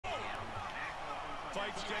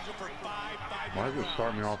Why does it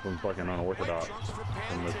start me off from fucking unorthodox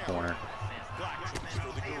in this corner?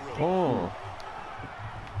 Oh.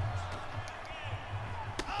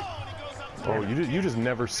 Oh, you just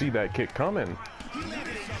never see that kick coming.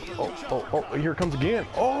 Oh, here it comes again.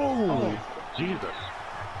 Oh, Jesus.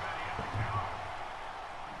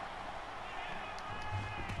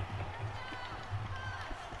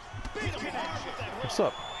 What's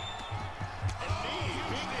up?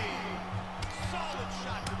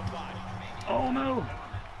 Oh no.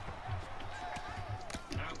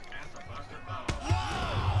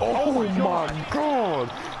 Oh my God!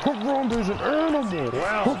 Harambe's an animal!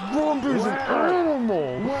 Wow. Harambe's an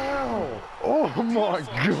animal! Wow. Oh my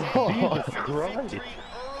God! Jesus Christ.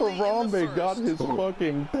 Harambe got his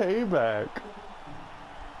fucking payback.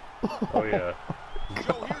 Oh yeah.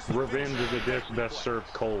 Revenge is a dish best served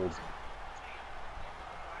cold.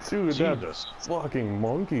 Dude, Jesus. that fucking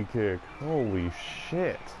monkey kick. Holy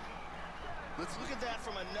shit. Let's look at that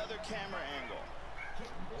from another camera angle.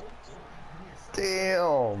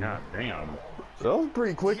 Damn. God damn. That was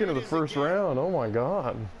pretty quick into the first round. Oh my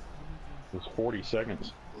God. It's 40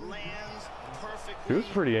 seconds. Lands perfectly. He was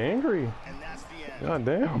pretty angry. And that's the end. God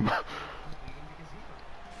damn. All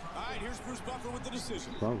right, here's Bruce Buffer with the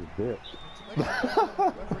decision. Son of a bitch.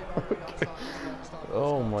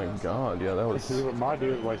 Oh my God. Yeah, that was. See what my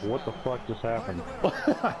dude like, what the fuck just happened?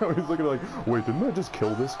 I was looking like, wait, didn't I just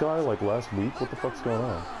kill this guy like last week? What the fuck's going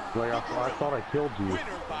on? Like, I thought I killed you.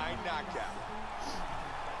 Winner by knockout.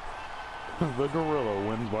 The gorilla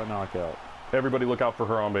wins by knockout. Everybody look out for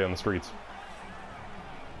Harambe on the streets.